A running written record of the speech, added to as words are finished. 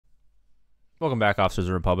Welcome back, Officers of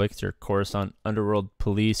the Republic. It's your Coruscant Underworld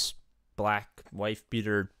Police Black Wife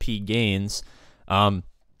Beater APGAINS.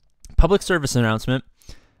 Public service announcement.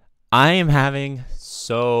 I am having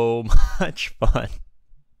so much fun.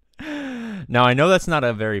 Now, I know that's not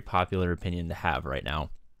a very popular opinion to have right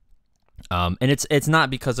now. And it's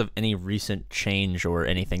not because of any recent change or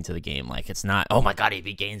anything to the game. Like, it's not, oh my god,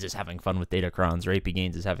 APGAINS is having fun with Datacrons, or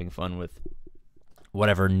APGAINS is having fun with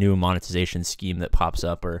whatever new monetization scheme that pops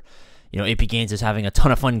up, or, you know, APGAINS is having a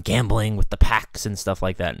ton of fun gambling with the packs and stuff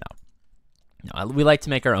like that. No, we like to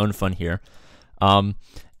make our own fun here. And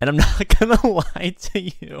I'm not going to lie to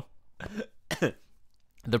you.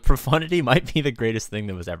 The profundity might be the greatest thing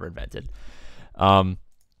that was ever invented.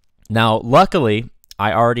 Now, luckily,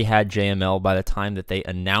 I already had JML by the time that they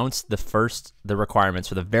announced the requirements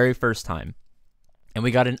for the very first time. And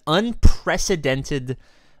we got an unprecedentedly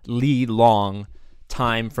long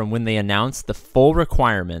time from when they announced the full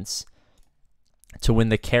requirements to when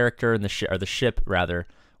the character and the ship rather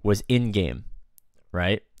was in game,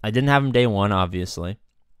 right? I didn't have them day one, obviously,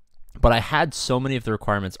 but I had so many of the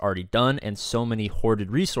requirements already done and so many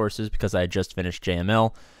hoarded resources because I had just finished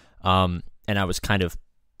JML, and I was kind of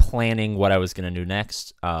planning what I was going to do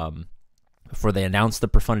next. Before they announced the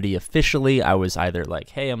profundity officially, I was either like,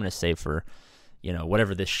 hey, I'm going to save for, you know,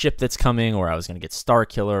 whatever this ship that's coming, or I was going to get Star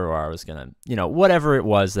Killer, or I was going to, you know, whatever it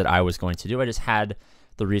was that I was going to do. I just had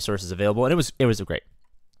the resources available, and it was great.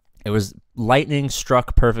 It was lightning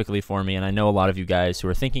struck perfectly for me, and I know a lot of you guys who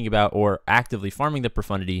are thinking about or actively farming the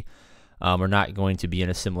profundity are not going to be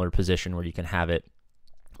in a similar position where you can have it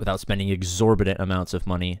without spending exorbitant amounts of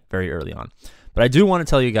money very early on. But I do want to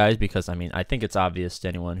tell you guys, because, I mean, I think it's obvious to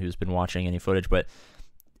anyone who's been watching any footage, but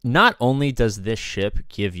not only does this ship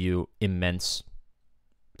give you immense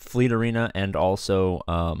fleet arena and also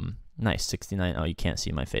nice 69. Oh, you can't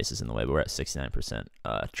see my face is in the way, but we're at 69%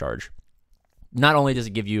 charge. Not only does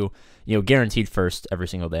it give you, you know, guaranteed first every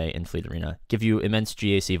single day in fleet arena, give you immense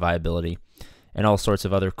GAC viability and all sorts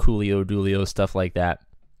of other coolio doolio stuff like that,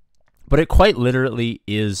 but it quite literally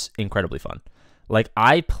is incredibly fun. Like,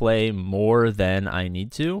 I play more than I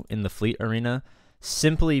need to in the fleet arena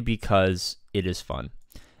simply because it is fun.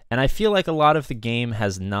 And I feel like a lot of the game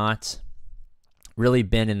has not really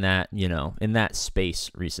been in that, you know, in that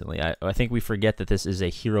space recently. I think we forget that this is a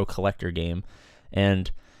hero collector game,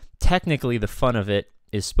 and technically the fun of it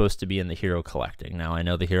is supposed to be in the hero collecting. Now, I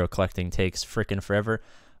know the hero collecting takes frickin' forever.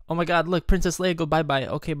 Oh my god, look, Princess Leia, go bye-bye.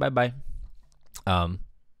 Okay, bye-bye. And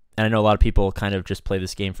I know a lot of people kind of just play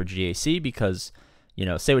this game for GAC because, you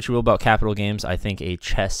know, say what you will about capital games, I think a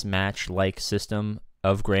chess match-like system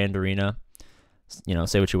of Grand Arena, you know,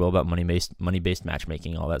 say what you will about money-based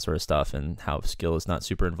matchmaking, all that sort of stuff, and how skill is not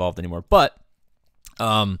super involved anymore. But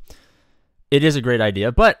it is a great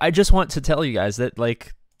idea. But I just want to tell you guys that,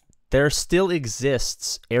 like, there still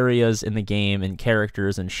exists areas in the game and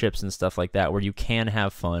characters and ships and stuff like that where you can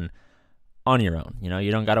have fun on your own. You know,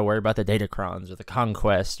 you don't got to worry about the Datacrons or the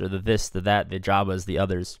Conquest or the this, the that, the Jabbas, the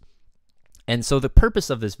others. And so the purpose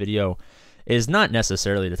of this video is not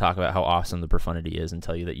necessarily to talk about how awesome the profundity is and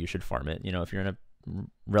tell you that you should farm it. You know, if you're in a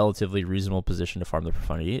relatively reasonable position to farm the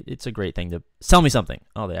profundity, it's a great thing to sell me something.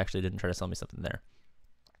 Oh, they actually didn't try to sell me something there.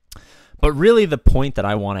 But really the point that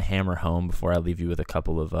I want to hammer home before I leave you with a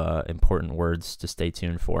couple of important words to stay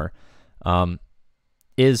tuned for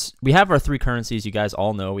is we have our three currencies. You guys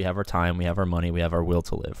all know we have our time, we have our money, we have our will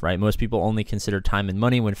to live, right? Most people only consider time and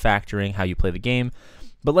money when factoring how you play the game.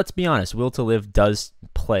 But let's be honest, will to live does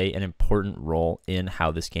play an important role in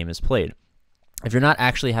how this game is played. If you're not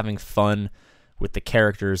actually having fun with the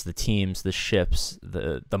characters, the teams, the ships,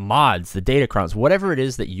 the mods, the Datacrons, whatever it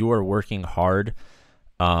is that you are working hard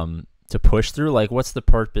to push through, like, what's the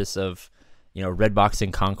purpose of, you know, red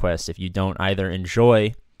boxing Conquest if you don't either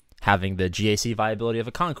enjoy having the GAC viability of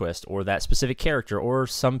a Conquest or that specific character, or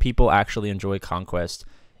some people actually enjoy Conquest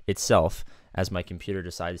itself, as my computer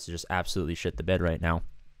decides to just absolutely shit the bed right now.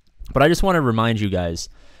 But I just want to remind you guys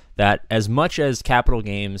that as much as Capital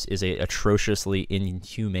Games is a atrociously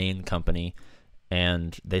inhumane company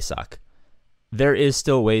and they suck, there is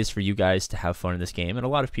still ways for you guys to have fun in this game. And a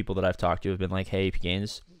lot of people that I've talked to have been like, hey,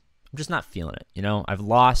 APGAINS, I'm just not feeling it. You know, I've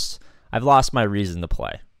lost my reason to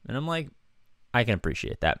play. And I'm like, I can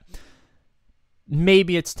appreciate that.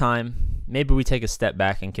 Maybe it's time. Maybe we take a step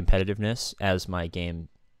back in competitiveness as my game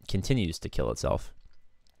continues to kill itself.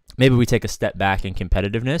 Maybe we take a step back in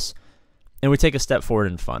competitiveness and we take a step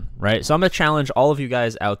forward in fun, right? So I'm going to challenge all of you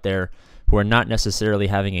guys out there who are not necessarily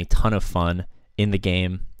having a ton of fun in the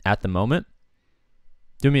game at the moment.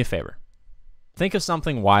 Do me a favor. Think of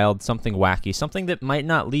something wild, something wacky, something that might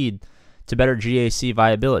not lead to better GAC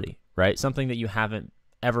viability, right? Something that you haven't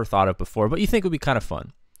ever thought of before, but you think would be kind of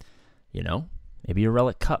fun. You know, maybe a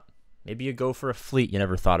Relic Cup. Maybe you go for a fleet you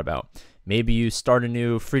never thought about. Maybe you start a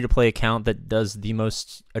new free-to-play account that does the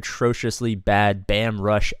most atrociously bad BAM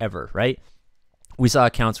rush ever, right? We saw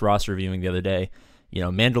accounts Ross reviewing the other day. You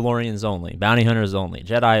know, Mandalorians only, Bounty Hunters only,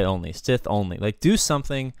 Jedi only, Sith only. Like, do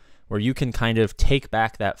something where you can kind of take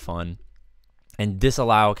back that fun and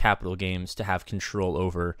disallow Capital Games to have control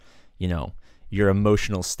over, you know, your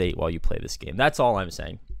emotional state while you play this game. That's all I'm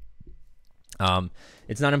saying.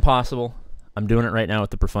 It's not impossible. I'm doing it right now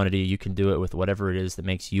with the Profundity. You can do it with whatever it is that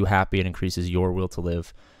makes you happy and increases your will to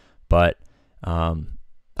live. But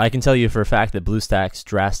I can tell you for a fact that BlueStacks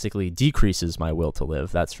drastically decreases my will to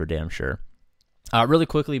live. That's for damn sure. Really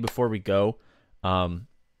quickly before we go,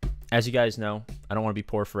 as you guys know, I don't want to be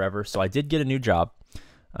poor forever. So I did get a new job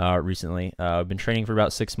recently. I've been training for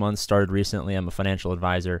about 6 months, started recently. I'm a financial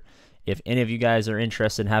advisor. If any of you guys are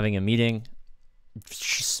interested in having a meeting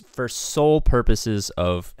for sole purposes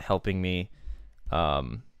of helping me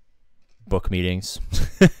book meetings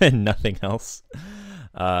and nothing else,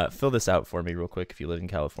 fill this out for me real quick if you live in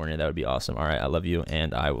California. That would be awesome. All right, I love you,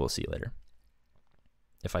 and I will see you later.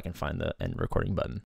 If I can find the end recording button.